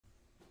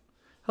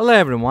Hello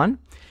everyone.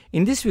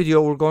 In this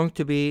video we're going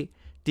to be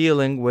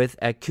dealing with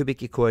a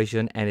cubic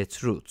equation and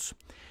its roots.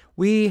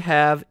 We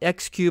have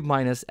x cubed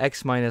minus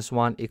x minus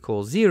 1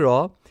 equals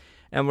 0,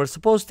 and we're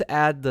supposed to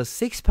add the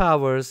 6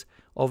 powers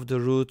of the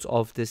roots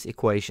of this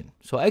equation.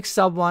 So x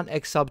sub 1,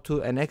 x sub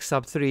 2, and x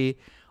sub 3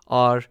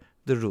 are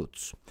the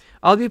roots.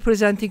 I'll be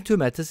presenting two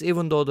methods,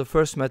 even though the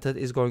first method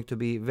is going to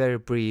be very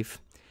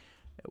brief,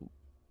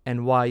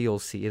 and why you'll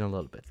see in a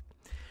little bit.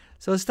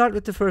 So let's start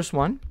with the first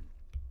one.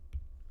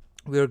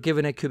 We are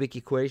given a cubic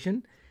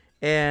equation,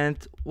 and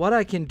what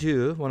I can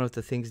do, one of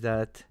the things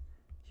that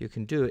you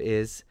can do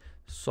is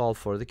solve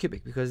for the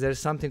cubic, because there's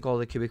something called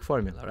the cubic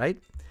formula, right?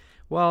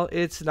 Well,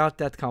 it's not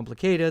that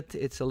complicated.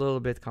 It's a little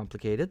bit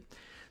complicated.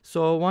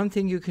 So one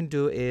thing you can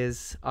do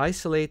is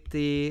isolate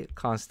the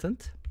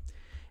constant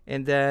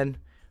and then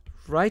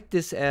write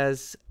this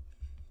as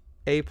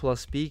a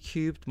plus b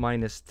cubed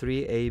minus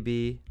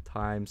 3ab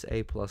times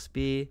a plus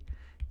b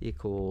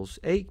equals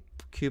a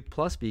cubed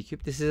plus b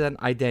cubed. This is an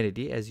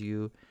identity, as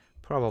you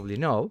probably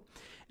know.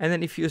 And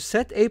then if you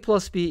set a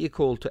plus b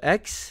equal to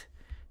x,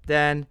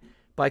 then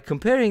by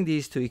comparing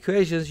these two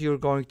equations, you're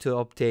going to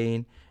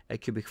obtain a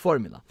cubic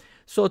formula.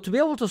 So to be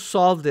able to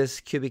solve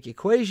this cubic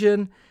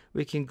equation,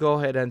 we can go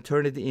ahead and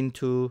turn it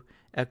into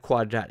a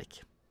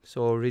quadratic.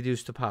 So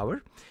reduce the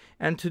power.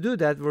 And to do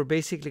that, we're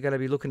basically going to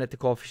be looking at the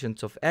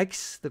coefficients of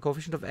x. The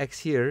coefficient of x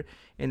here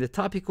in the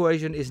top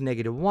equation is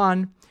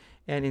 -1.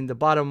 And in the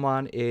bottom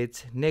one,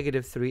 it's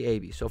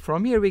 -3ab. So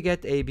from here, we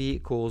get ab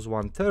equals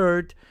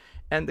 1/3.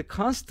 And the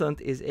constant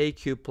is a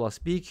cubed plus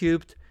b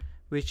cubed,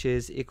 which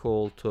is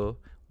equal to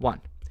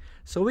 1.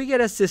 So we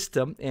get a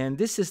system, and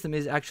this system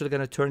is actually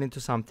going to turn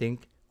into something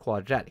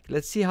quadratic.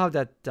 Let's see how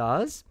that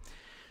does.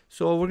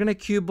 So we're going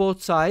to cube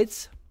both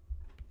sides.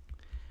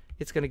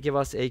 It's going to give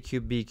us a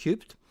cubed b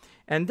cubed.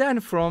 And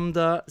then from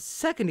the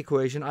second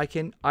equation, I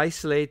can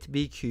isolate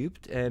b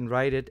cubed and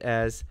write it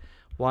as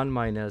 1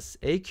 minus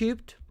a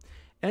cubed.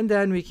 And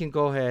then we can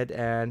go ahead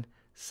and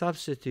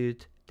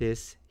substitute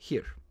this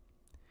here.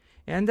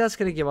 And that's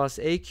going to give us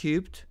a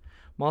cubed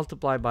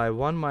multiplied by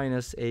 1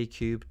 minus a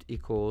cubed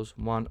equals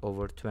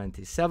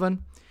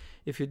 1/27.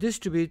 If you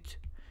distribute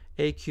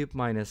a cubed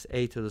minus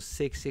a to the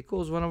 6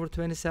 equals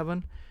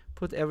 1/27,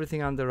 put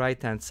everything on the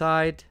right hand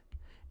side,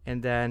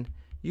 and then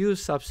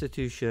use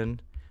substitution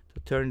to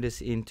turn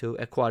this into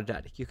a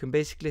quadratic. You can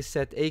basically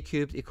set a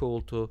cubed equal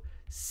to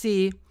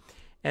c,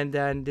 and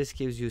then this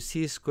gives you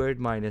c squared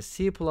minus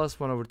c plus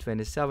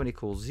 1/27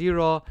 equals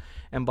 0.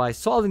 And by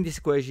solving this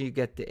equation, you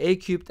get the a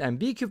cubed and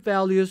b cubed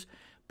values.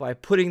 By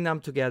putting them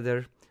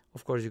together,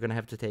 of course, you're going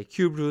to have to take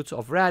cube roots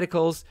of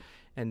radicals,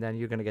 and then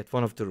you're going to get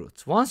one of the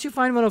roots. Once you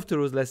find one of the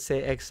roots, let's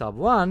say x sub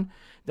 1,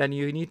 then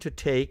you need to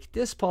take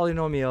this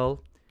polynomial,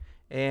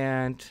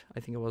 and I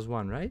think it was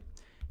 1, right?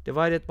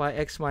 Divided by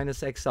x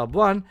minus x sub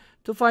 1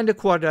 to find a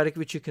quadratic,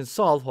 which you can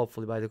solve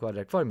hopefully by the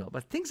quadratic formula.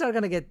 But things are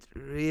going to get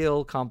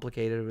real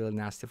complicated, real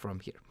nasty from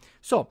here.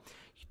 So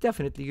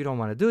definitely you don't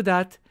want to do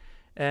that.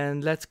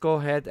 And let's go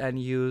ahead and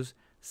use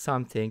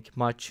something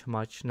much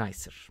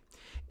nicer.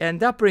 And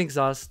that brings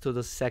us to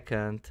the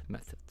second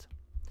method.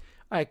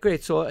 All right,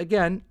 great. So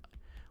again,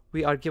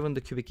 we are given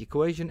the cubic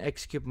equation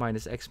x cubed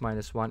minus x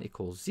minus 1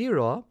 equals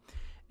 0.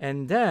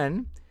 And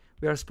then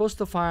we are supposed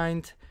to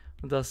find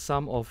the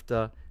sum of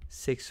the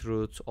 6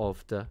 roots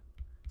of the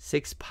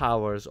 6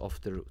 powers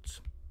of the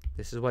roots.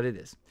 This is what it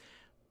is.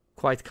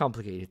 Quite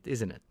complicated,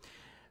 isn't it?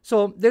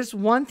 So there's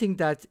one thing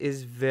that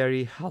is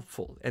very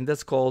helpful, and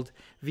that's called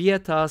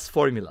Vieta's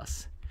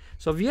formulas.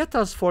 So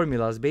Vieta's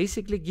formulas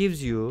basically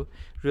gives you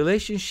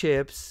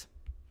relationships.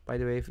 By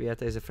the way,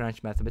 Vieta is a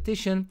French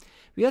mathematician.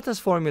 Vieta's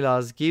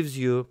formulas gives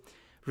you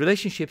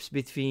relationships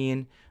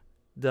between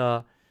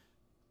the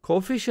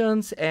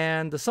coefficients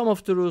and the sum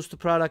of the roots, the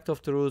product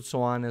of the roots,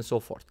 so on and so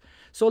forth.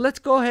 So let's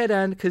go ahead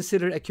and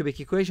consider a cubic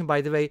equation.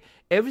 By the way,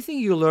 everything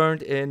you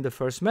learned in the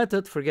first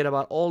method, forget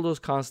about all those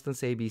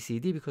constants a, b, c,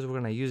 d, because we're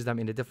going to use them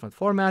in a different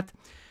format.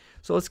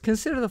 So let's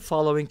consider the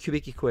following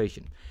cubic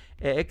equation.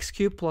 X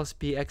cubed plus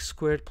bx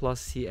squared plus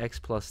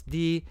cx plus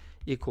d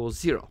equals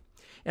 0.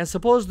 And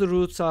suppose the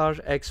roots are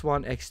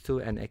x1,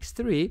 x2, and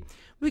x3.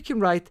 We can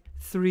write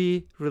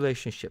 3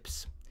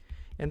 relationships.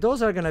 And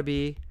those are going to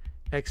be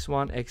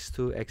x1,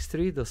 x2,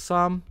 x3, the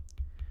sum,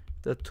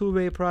 the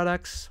two-way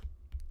products,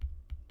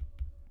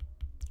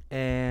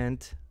 and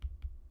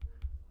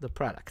the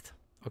product.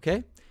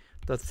 Okay?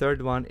 The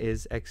third one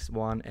is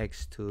x1,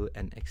 x2,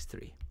 and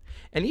x3.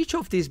 And each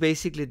of these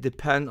basically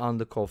depend on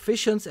the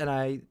coefficients, and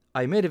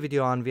I made a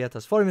video on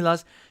Vieta's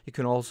formulas. You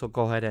can also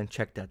go ahead and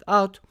check that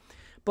out.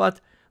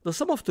 But the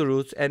sum of the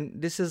roots,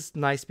 and this is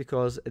nice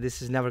because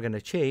this is never going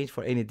to change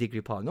for any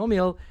degree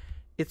polynomial,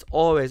 it's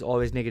always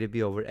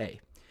 -b/a.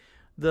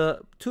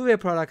 The two-way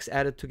products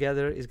added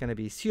together is going to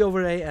be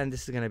c/a, and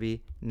this is going to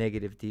be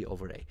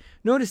 -d/a.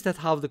 Notice that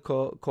how the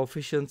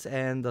coefficients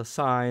and the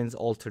signs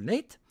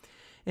alternate.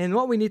 And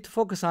what we need to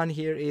focus on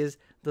here is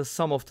the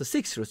sum of the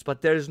 6 roots,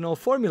 but there is no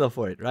formula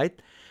for it,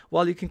 right?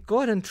 Well, you can go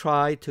ahead and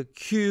try to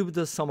cube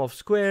the sum of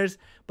squares,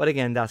 but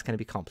again, that's going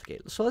to be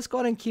complicated. So let's go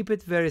ahead and keep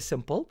it very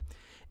simple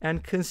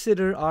and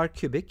consider our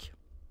cubic.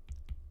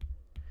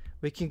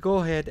 we can go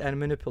ahead and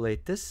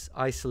manipulate this,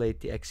 isolate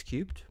the x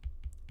cubed,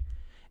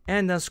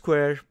 and then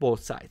square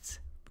both sides,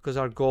 because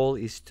our goal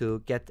is to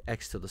get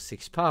x to the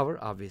 6th power,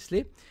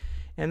 obviously.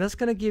 And that's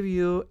going to give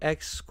you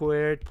x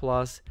squared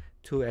plus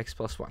 2x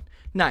plus 1.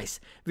 Nice.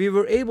 We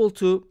were able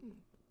to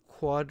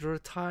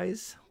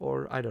quadratize,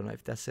 or I don't know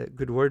if that's a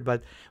good word,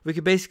 but we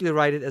could basically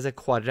write it as a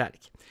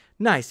quadratic.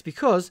 Nice,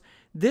 because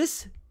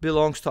this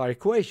belongs to our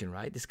equation,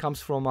 right? This comes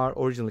from our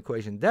original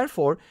equation.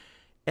 Therefore,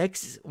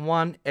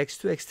 x1,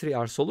 x2, x3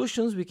 are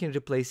solutions. We can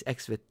replace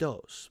x with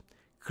those.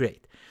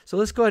 Great. So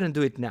let's go ahead and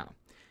do it now.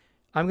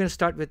 I'm going to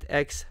start with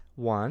x1.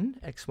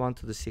 x1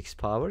 to the 6th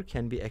power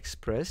can be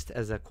expressed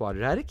as a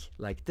quadratic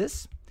like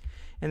this.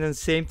 And then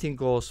same thing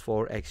goes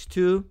for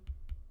x2.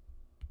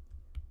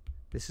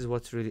 This is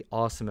what's really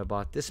awesome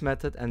about this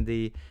method and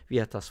the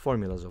Vieta's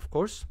formulas, of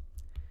course.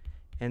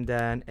 And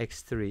then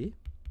x3.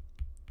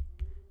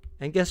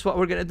 And guess what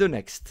we're going to do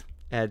next?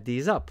 Add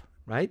these up,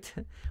 right?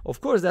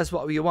 Of course, that's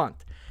what we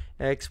want.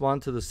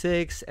 x1 to the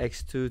 6,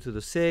 x2 to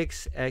the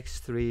 6,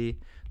 x3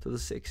 to the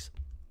 6.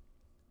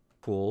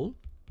 Cool.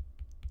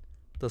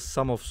 The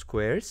sum of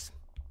squares.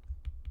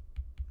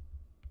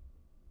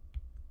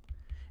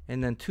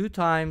 And then 2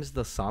 times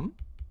the sum,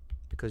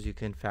 because you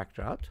can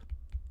factor out,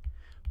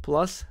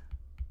 plus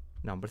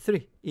number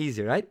 3.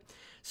 Easy, right?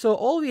 So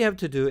all we have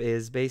to do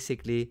is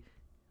basically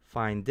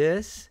find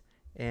this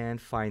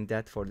and find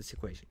that for this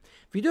equation.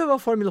 We do have a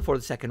formula for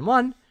the second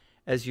one.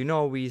 As you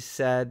know, we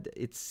said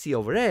it's c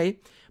over a,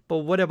 but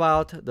what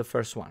about the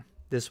first one?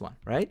 This one,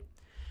 right?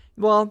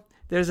 Well,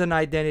 there's an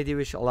identity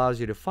which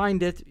allows you to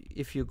find it.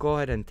 If you go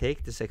ahead and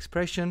take this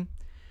expression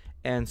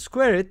and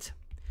square it,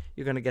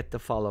 you're going to get the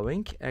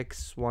following: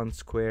 x1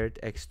 squared,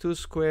 x2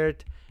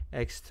 squared,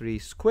 x3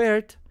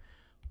 squared,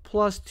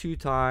 plus 2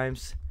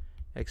 times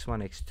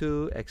x1,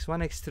 x2,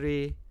 x1,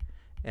 x3,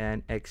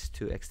 and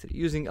x2, x3.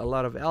 Using a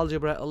lot of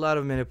algebra, a lot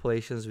of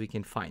manipulations, we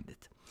can find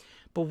it.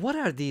 But what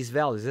are these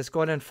values? Let's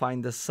go ahead and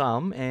find the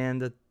sum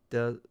and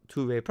the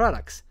two-way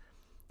products.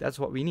 That's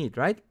what we need,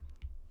 right?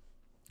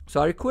 So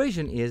our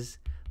equation is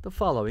the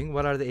following.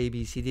 What are the a,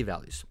 b, c, d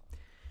values?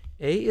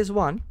 A is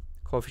 1,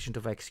 coefficient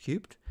of x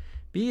cubed.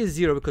 B is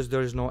 0 because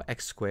there is no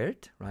x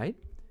squared, right?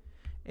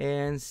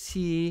 And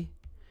c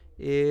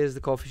is the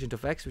coefficient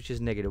of x, which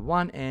is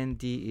 -1, and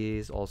d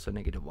is also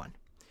 -1.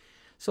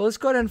 So let's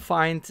go ahead and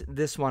find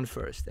this one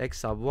first. X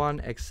sub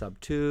 1, x sub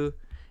 2,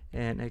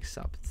 and x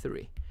sub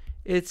 3.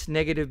 It's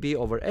negative b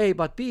over a,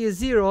 but b is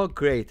 0.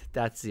 Great,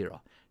 that's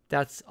 0.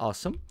 That's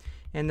awesome.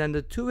 And then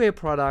the two-way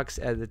products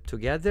added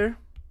together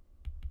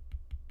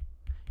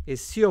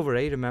is c over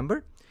a,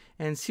 remember?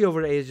 And c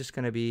over a is just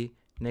going to be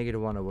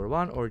 -1 over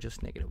 1, or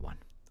just -1.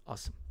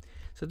 Awesome.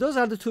 So those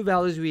are the two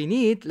values we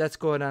need. Let's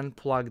go ahead and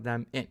plug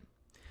them in.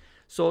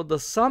 So the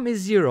sum is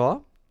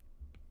 0,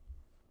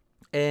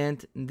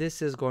 and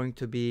this is going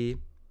to be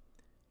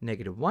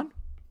 -1.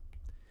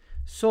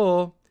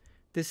 So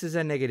this is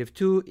a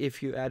 -2.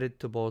 If you add it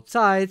to both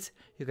sides,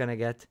 you're going to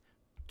get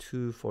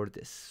 2 for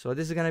this. So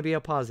this is going to be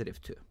a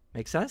 +2.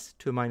 Make sense?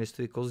 2 minus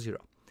 2 equals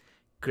 0.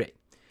 Great.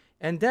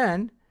 And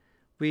then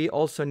we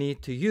also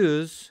need to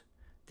use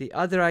the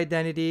other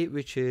identity,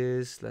 which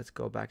is, let's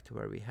go back to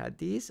where we had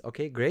these.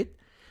 Okay, great.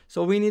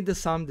 So we need the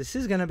sum. This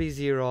is going to be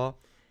 0,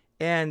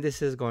 and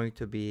this is going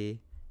to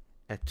be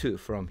a 2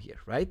 from here,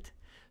 right?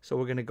 So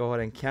we're going to go ahead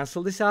and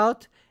cancel this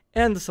out,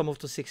 and the sum of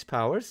the 6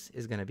 powers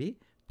is going to be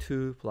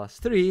 2 plus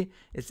 3.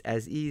 It's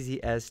as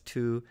easy as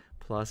 2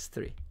 plus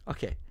 3.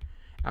 Okay,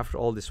 after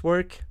all this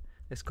work,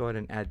 let's go ahead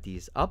and add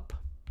these up,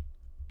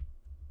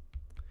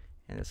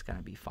 and it's going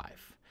to be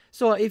 5.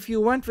 So if you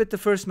went with the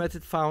first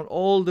method, found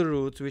all the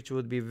roots, which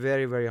would be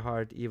very, very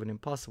hard, even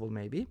impossible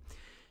maybe,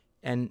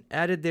 and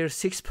added their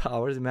 6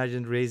 powers,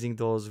 imagine raising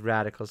those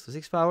radicals to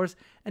 6 powers,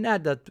 and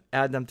add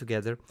them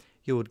together,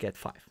 you would get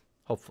 5,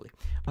 hopefully.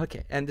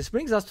 Okay, and this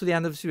brings us to the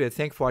end of this video.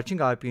 Thank you for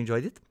watching. I hope you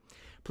enjoyed it.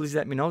 Please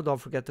let me know.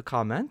 Don't forget to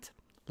comment,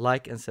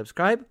 like, and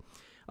subscribe.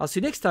 I'll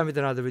see you next time with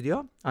another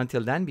video.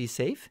 Until then, be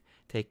safe,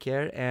 take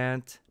care,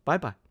 and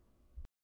bye-bye.